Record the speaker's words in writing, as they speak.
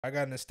I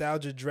got a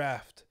nostalgia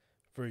draft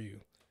for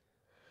you.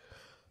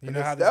 You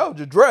know how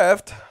nostalgia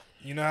draft.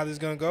 You know how this is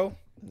gonna go?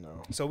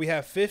 No. So we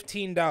have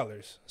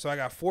 $15. So I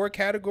got 4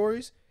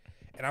 categories,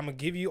 and I'm gonna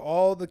give you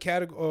all the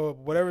category,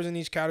 whatever's in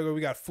each category. We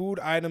got food,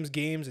 items,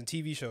 games, and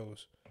TV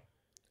shows.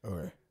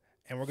 Okay.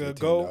 And we're gonna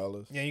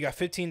go. Yeah, you got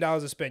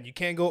 $15 to spend. You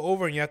can't go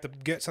over, and you have to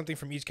get something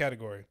from each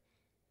category.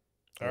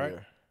 All right.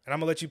 And I'm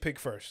gonna let you pick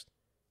first.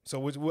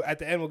 So at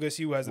the end, we'll go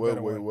see who has the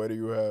better one. What do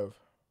you have?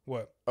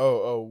 What?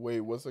 Oh,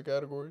 wait. What's the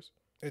categories?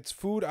 It's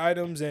food,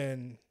 items,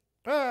 and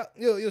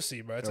you'll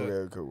see, bro.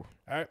 Okay, cool.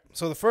 All right.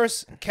 So the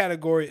first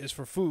category is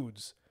for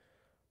foods.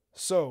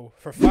 So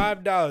for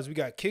 $5, we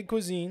got Kid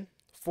Cuisine,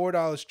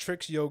 $4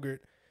 Trix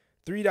yogurt,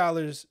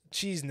 $3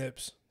 Cheese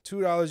Nips,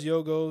 $2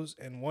 Yogos,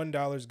 and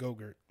 $1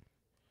 Go-Gurt.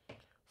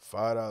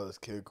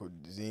 $5 Kid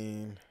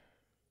Cuisine,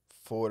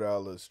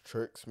 $4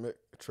 Trix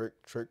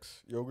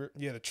yogurt.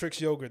 Yeah, the Trix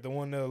yogurt, the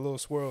one the little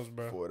swirls,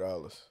 bro.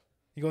 $4.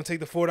 You gonna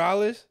take the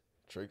 $4?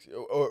 Trix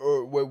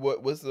or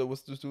wait, what's the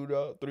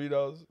 $2?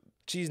 $3?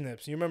 Cheese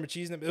Nips. You remember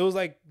Cheese Nips? It was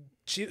like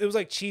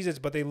Cheez-Its,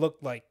 but they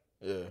looked like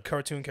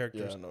cartoon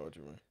characters. Yeah, I know what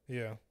you mean.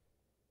 Yeah.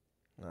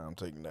 Nah, I'm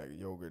taking that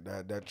yogurt.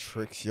 That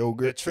Trix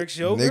yogurt. That Trix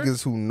yogurt?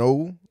 Niggas who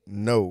know,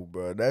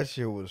 bro. That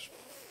shit was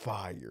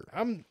fire.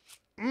 I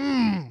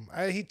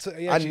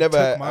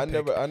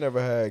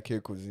never had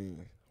Kid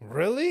Cuisine.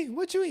 Really?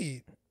 What you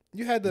eat?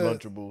 You had the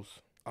Lunchables.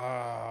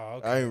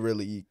 Okay. I ain't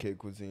really eat Kid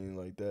Cuisine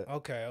like that.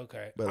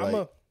 Okay.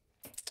 But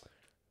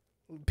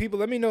people,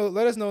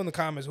 let us know in the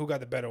comments who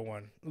got the better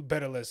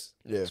list.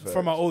 Yeah,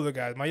 for my older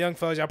guys. My young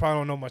fellas, y'all probably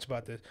don't know much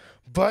about this.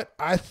 But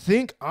I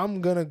think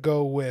I'm gonna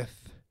go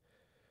with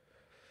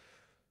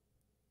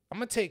I'm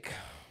gonna take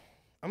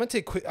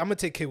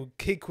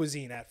Kid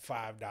Cuisine at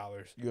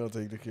 $5. You gonna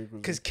take the Kid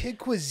Cuisine? Cause Kid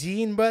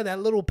Cuisine, bro, that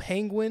little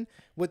penguin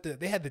with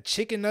they had the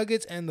chicken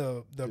nuggets and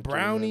the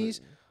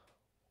brownies.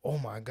 Oh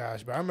my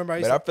gosh, bro! I remember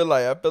I feel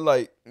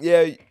like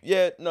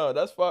no,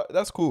 that's fine,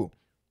 that's cool,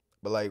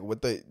 but like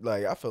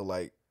I feel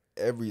like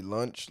every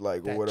lunch or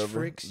whatever,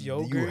 Trix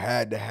yogurt, you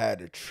had to have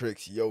the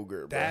Trix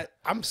yogurt, bro. That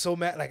I'm so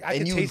mad. Like I and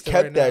can you taste kept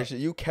it right that now. shit.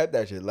 You kept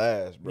that shit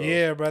last, bro.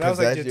 Yeah, bro. That was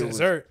like your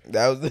dessert.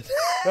 That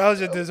was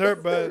your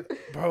dessert, but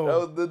bro, that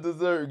was the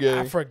dessert game.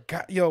 I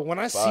forgot. Yo, when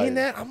I seen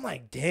that, I'm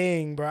like,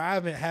 dang, bro. I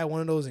haven't had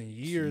one of those in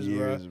years,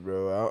 bro.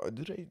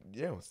 Do they?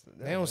 Yeah,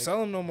 they don't sell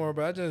them no more,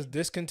 bro. I just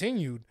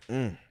discontinued.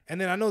 And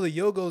then I know the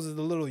Yogos is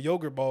the little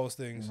yogurt balls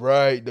things.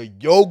 Right, the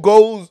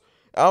Yogos.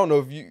 I don't know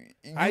if you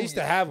I used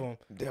to have them.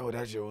 Yo,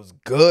 that shit was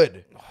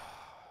good.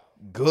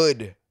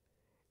 Good.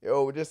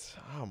 Yo,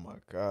 oh my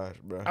gosh,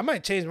 bro. I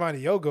might change mine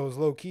to Yogos,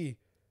 low key.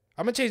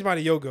 I'm gonna change mine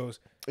to Yogos.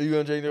 Are you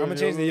gonna change it? I'm gonna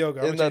change the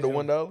Yogo. Isn't that the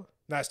 $1?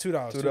 Nah, it's $2.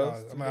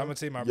 $2. I'm gonna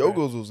take my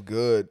Yogos was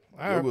good.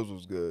 Right. Yogos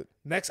was good.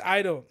 Next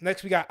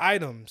we got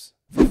items.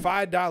 For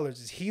 $5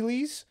 is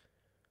Heelys,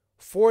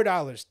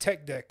 $4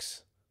 Tech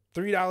Decks,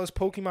 $3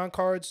 Pokemon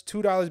cards,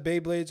 $2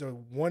 Beyblades, or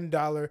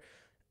 $1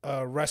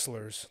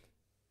 wrestlers.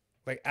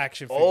 Like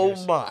action figures. Oh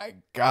my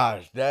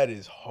gosh, that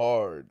is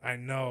hard. I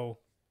know.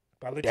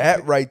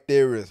 That right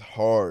there is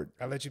hard.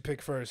 I'll let you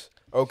pick first.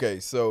 Okay,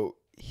 so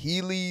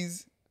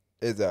Heelys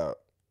is out.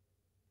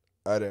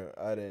 I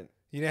didn't.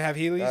 You didn't have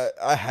Heelys?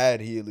 I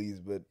had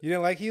Heelys, but you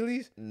didn't like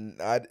Heelys?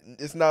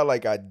 It's not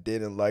like I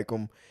didn't like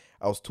them.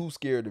 I was too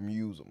scared to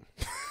use them.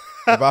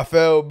 If I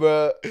fell,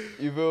 bro,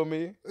 you feel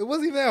me? It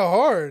wasn't even that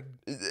hard.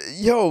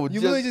 Yo, you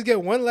really just get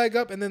one leg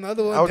up and then the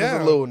other one down. I was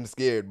just a little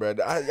scared, bro.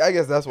 I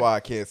guess that's why I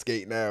can't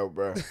skate now,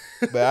 bro.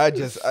 But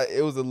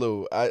it was a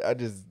little. I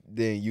just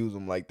didn't use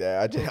them like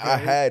that. I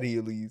had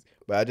Heelys,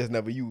 but I just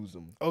never used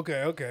them.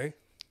 Okay.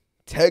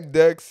 Tech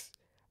Decks.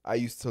 I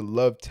used to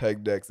love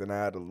Tech Decks, and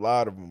I had a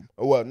lot of them.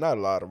 Well, not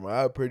a lot of them. I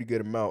had a pretty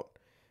good amount.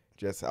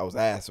 Just I was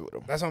ass with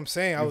them. That's what I'm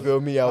saying. You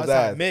feel me? I was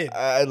ass. Mid.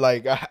 I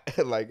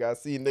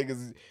see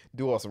niggas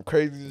do all some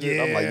crazy shit.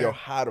 I'm like, yo,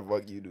 how the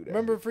fuck you do that?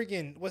 Remember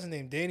freaking what's his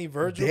name? Danny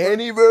Virgil.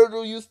 Danny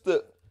Virgil used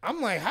to.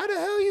 I'm like, how the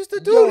hell he used to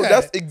do that?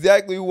 That's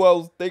exactly what I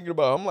was thinking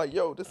about. I'm like,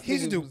 yo, this. He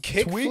used to do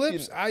kick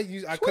flips. I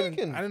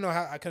didn't know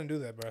how I couldn't do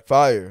that, bro.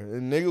 Fire,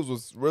 and niggas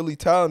was really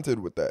talented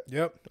with that.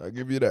 Yep, I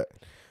give you that.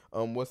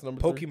 What's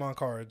number Pokemon 3?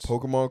 Cards.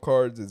 Pokemon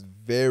cards is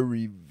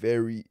very,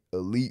 very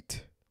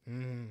elite.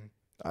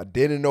 I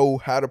didn't know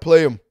how to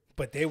play them.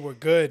 But they were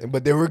good.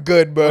 But they were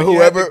good, bro.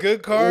 Whoever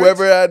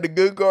had the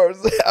good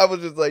cards, I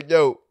was just like,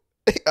 yo,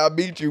 I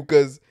beat you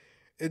because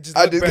it just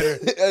looked better.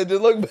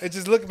 It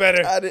just looked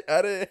better. I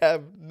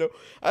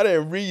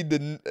didn't read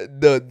the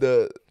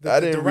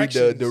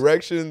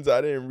directions.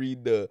 I didn't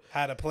read the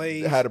how to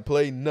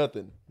play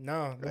nothing.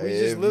 No,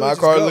 if my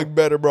card looked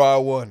better, bro, I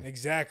won.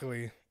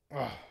 Exactly.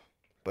 Oh.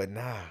 But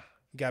nah.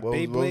 You got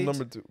Beyblades.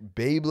 Number 2.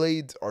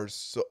 Beyblades are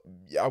so.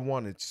 I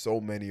wanted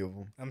so many of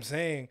them. I'm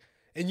saying.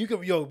 And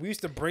we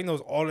used to bring those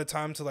all the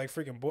time to like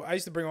freaking I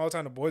used to bring all the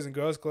time to Boys and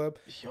Girls Club.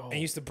 And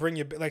used to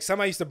bring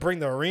somebody used to bring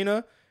the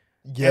arena.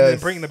 Yes. And then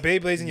bring the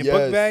Beyblades in your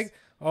book bag.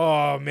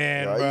 Oh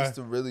man, bro. I used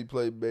to really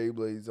play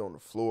Beyblades on the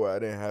floor. I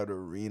didn't have the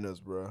arenas,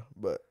 bro.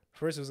 But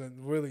first it was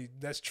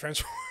that's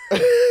trench.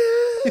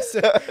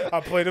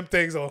 I played them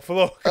things on the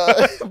floor.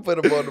 I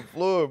put them on the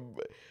floor.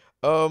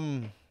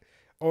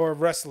 Or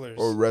wrestlers.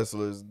 Or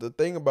wrestlers. The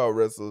thing about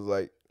wrestlers,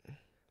 like,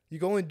 you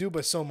can only do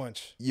but so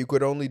much. you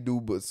could only do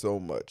but so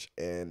much.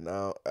 And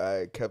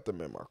I kept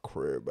them in my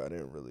crib. I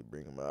didn't really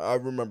bring them out. I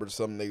remember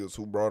some niggas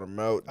who brought them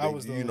out. I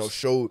was you know,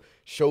 those.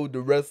 showed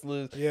the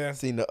wrestlers. Yeah.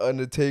 Seen the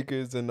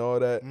Undertakers and all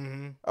that.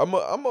 Mm-hmm.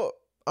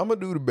 I'm a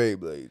do the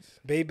Beyblades.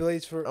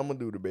 Beyblades for. I'm gonna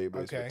do the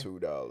Beyblades Okay. for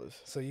 $2.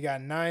 So you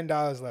got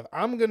 $9 left.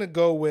 I'm gonna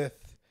go with.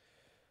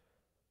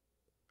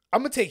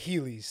 I'm gonna take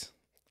Heelys.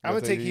 I'm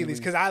gonna take Heelys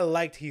because I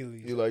liked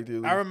Heelys. You liked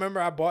Heelys? I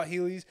remember I bought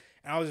Heelys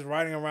and I was just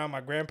riding around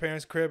my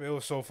grandparents' crib. It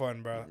was so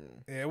fun, bro.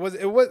 Yeah, it was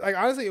like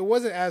honestly, it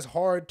wasn't as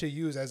hard to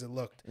use as it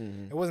looked.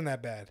 It wasn't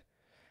that bad.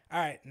 All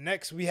right,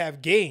 next we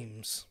have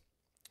games.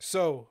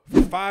 So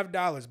for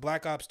 $5,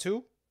 Black Ops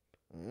 2.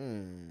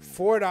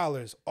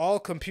 $4, all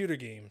computer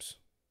games.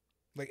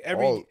 Like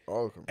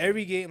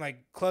every game,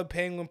 like Club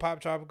Penguin,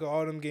 Pop Tropica,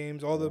 all them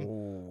games, all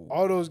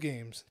those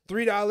games.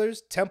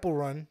 $3, Temple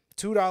Run.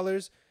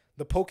 $2,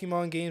 the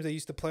Pokemon games they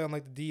used to play on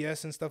like the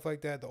DS and stuff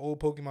like that, the old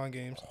Pokemon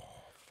games.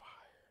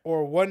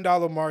 Or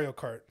 $1 Mario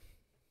Kart.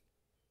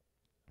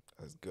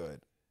 That's good.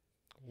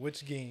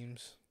 Which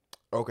games?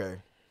 Okay.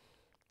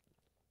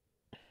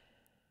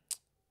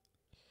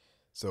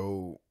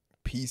 So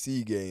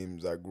PC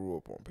games, I grew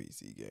up on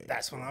PC games.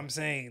 That's what I'm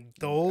saying.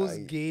 Those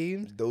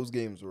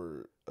games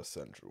were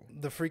essential.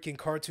 The freaking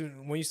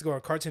cartoon. When we used to go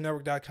on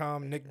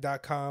CartoonNetwork.com,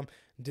 Nick.com,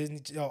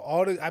 Disney.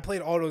 I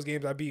played all those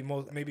games. I beat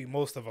maybe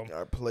most of them.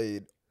 I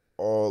played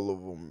all of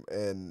them,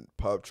 and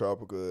Pop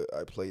Tropica,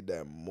 I played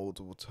that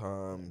multiple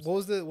times. What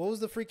was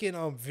the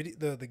freaking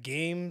video, the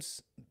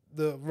games?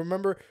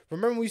 Remember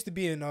when we used to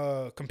be in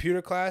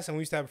computer class and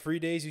we used to have free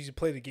days. You used to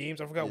play the games.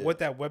 I forgot what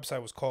that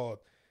website was called.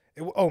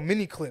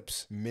 Mini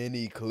Clips.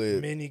 Mini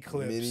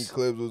Clips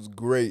was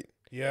great.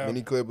 Yeah.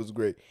 Mini Clip was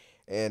great.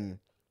 And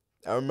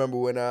I remember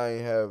when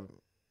I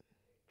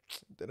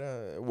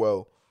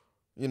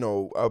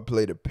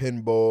played a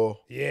pinball.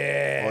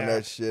 Yeah. On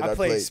that shit. I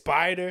played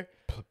Spider.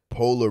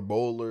 Polar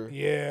Bowler.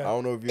 Yeah. I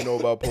don't know if you know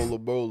about Polar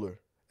Bowler.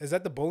 Is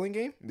that the bowling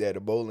game? Yeah, the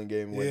bowling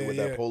game with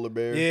that polar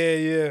bear.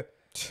 Yeah.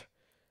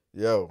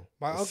 Yo,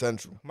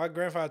 essential. My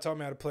grandfather taught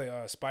me how to play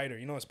Spider.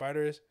 You know what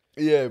Spider is?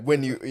 Yeah,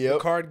 the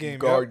card game.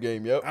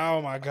 Yep. Oh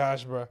my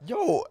gosh, bro.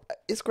 Yo,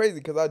 it's crazy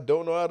because I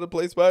don't know how to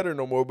play Spider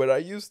no more, but I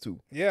used to.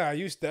 Yeah,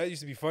 that used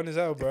to be fun as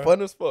hell, bro.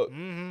 Fun as fuck.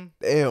 Mm-hmm.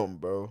 Damn,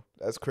 bro,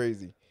 that's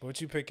crazy. What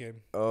you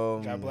picking?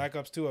 Got Black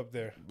Ops 2 up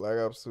there. Black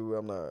Ops 2.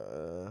 I'm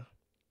not.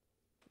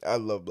 I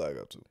love Black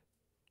Ops 2,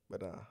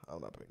 but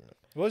I'm not picking it.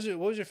 What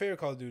was your favorite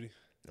Call of Duty?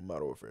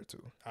 Modern Warfare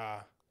 2.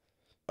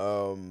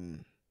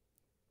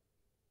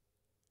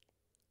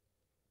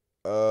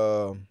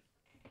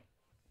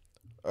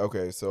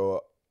 Okay,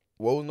 so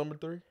what was number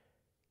 3?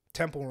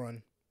 Temple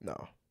Run.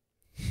 No.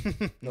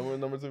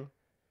 number 2?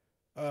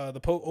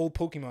 The old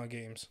Pokemon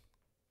games.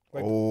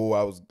 I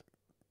was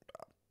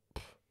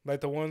like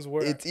the ones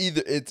where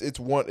it's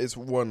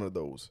one of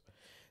those.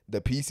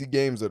 The PC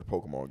games or the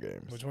Pokemon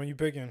games. Which one you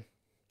picking?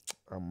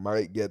 I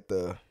might get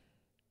the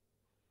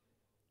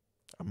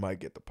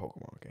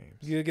Pokemon games.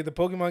 You gonna get the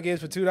Pokemon games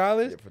for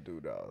 $2? Yeah, for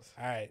 $2. All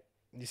right.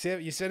 You see,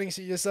 you're setting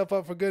yourself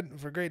up for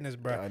greatness,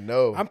 bro. I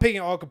know. I'm picking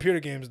all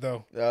computer games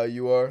though.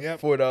 You are? Yep.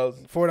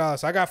 $4. $4.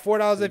 So I got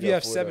 $4 if you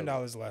have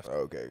 $7 left.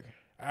 Okay.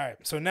 All right.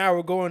 So now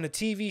we're going to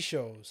TV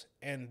shows,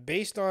 and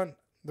based on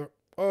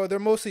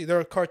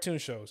they're cartoon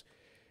shows,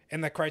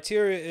 and the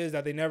criteria is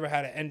that they never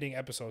had an ending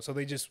episode, so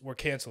they just were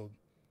canceled.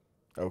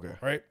 Okay.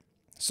 Right.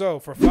 So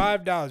for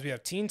 $5, we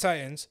have Teen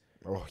Titans.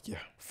 Oh yeah.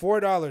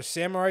 $4,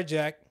 Samurai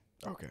Jack.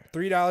 Okay.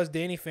 $3,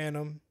 Danny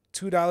Phantom.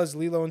 $2,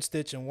 Lilo and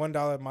Stitch, and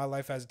 $1, My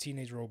Life as a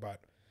Teenage Robot.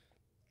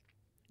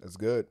 That's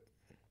good.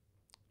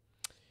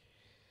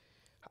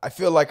 I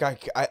feel like I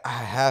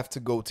have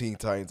to go Teen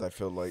Titans. I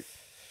feel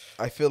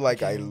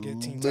like I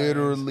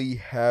literally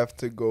have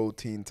to go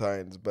Teen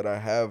Titans, but I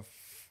have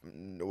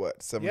 $7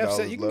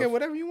 left. You can get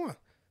whatever you want.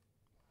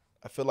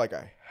 I feel like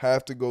I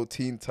have to go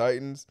Teen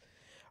Titans.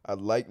 I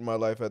liked My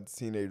Life as a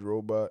Teenage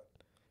Robot.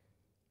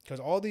 Because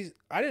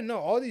I didn't know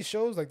all these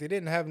shows, like, they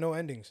didn't have no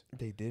endings.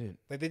 They didn't.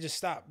 Like, they just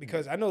stopped.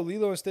 Because I know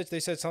Lilo and Stitch, they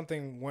said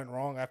something went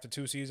wrong after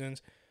 2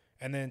 seasons.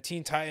 And then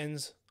Teen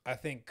Titans, I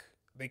think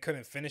they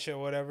couldn't finish it or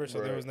whatever. So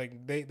there was,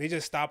 like, they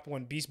just stopped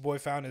when Beast Boy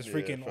found his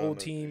freaking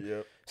old team.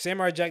 Yep.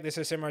 Samurai Jack, they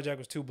said Samurai Jack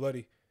was too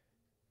bloody.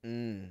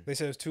 They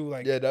said it was too,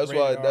 like, yeah, that's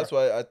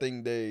why I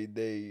think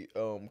they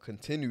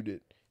continued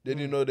it.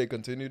 Didn't you know they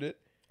continued it?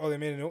 Oh, they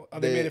made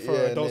it. They made it for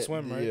Adult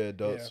Swim, right? Yeah,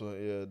 Adult Swim.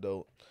 Yeah,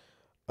 Adult.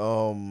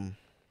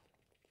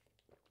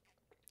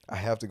 I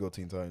have to go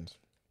Teen Titans.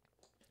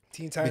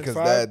 Teen Titans because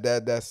 5?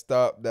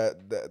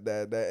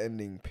 that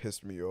ending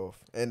pissed me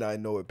off, and I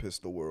know it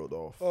pissed the world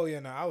off. Oh yeah,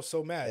 no, I was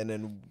so mad. And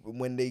then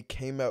when they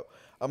came out,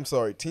 I'm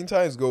sorry, Teen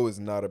Titans Go is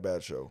not a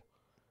bad show.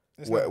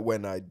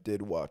 When I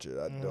did watch it,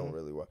 I don't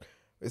really watch.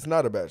 It's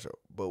not a bad show,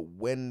 but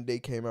when they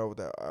came out with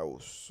that, I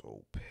was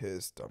so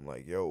pissed. I'm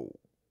like, yo,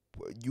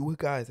 you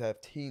guys have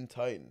Teen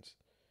Titans,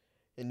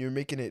 and you're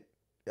making it.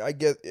 I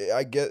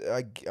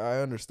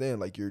understand,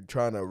 like, you're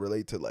trying to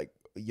relate to, like,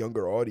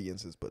 younger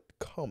audiences, but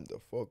come the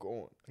fuck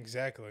on.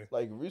 Exactly.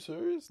 Like, are you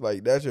serious?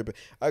 Like, that shit.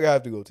 I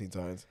have to go Teen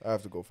Titans. I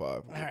have to go 5.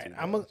 All right,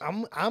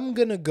 I'm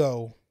gonna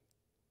go.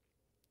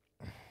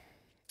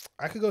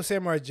 I could go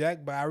Samurai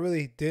Jack, but I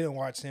really didn't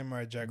watch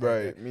Samurai Jack.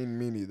 Right, me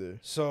neither.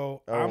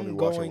 So I only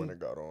watched it when it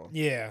got on.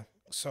 Yeah,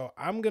 so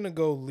I'm gonna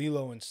go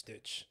Lilo and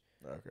Stitch.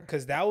 Okay.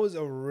 Because that was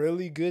a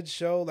really good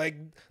show. Like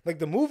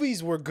the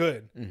movies were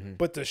good,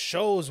 but the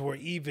shows were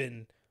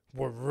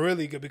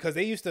really good because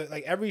they used to,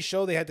 like, every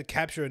show they had to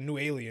capture a new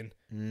alien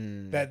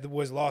that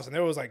was lost, and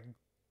there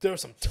were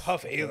some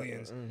tough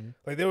aliens.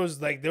 Like they were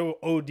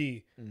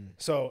OD.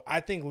 So I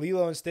think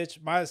Lilo and Stitch.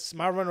 My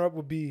runner up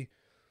would be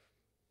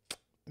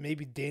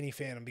maybe Danny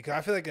Phantom, because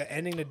I feel like the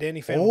ending to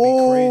Danny Phantom would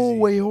be crazy. Oh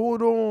wait,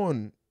 hold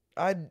on.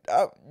 I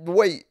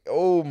wait.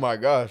 Oh my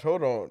gosh,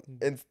 hold on.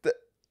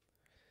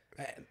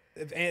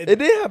 It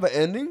didn't have an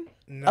ending.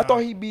 Nah. I thought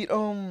he beat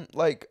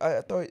like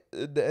I thought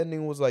the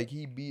ending was like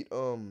he beat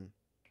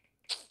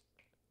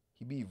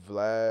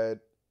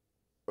Vlad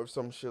or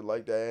some shit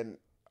like that. And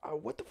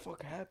what the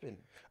fuck happened?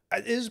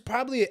 It was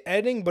probably an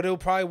ending, but it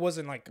probably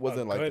wasn't a like good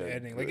that.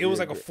 ending. Like it was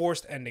like a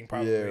forced ending,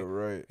 probably. Yeah,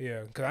 right.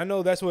 Yeah, because I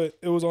know that's what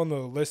it was on the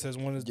list as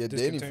one of the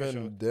Danny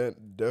Phantom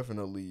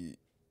definitely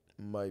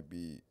might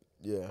be.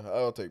 Yeah,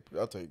 I'll take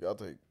Teen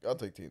Titans.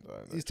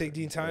 You take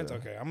Teen Titans? Yeah.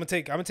 Okay, I'm gonna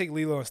take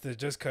Lilo and Stitch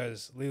just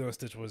because Lilo and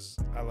Stitch was.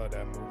 I love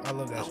that movie. I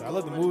love that show. I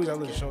love the movies. I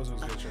love the shows. It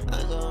was a good show.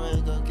 I'm gonna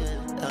really go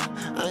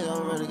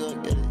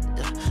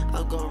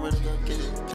get it.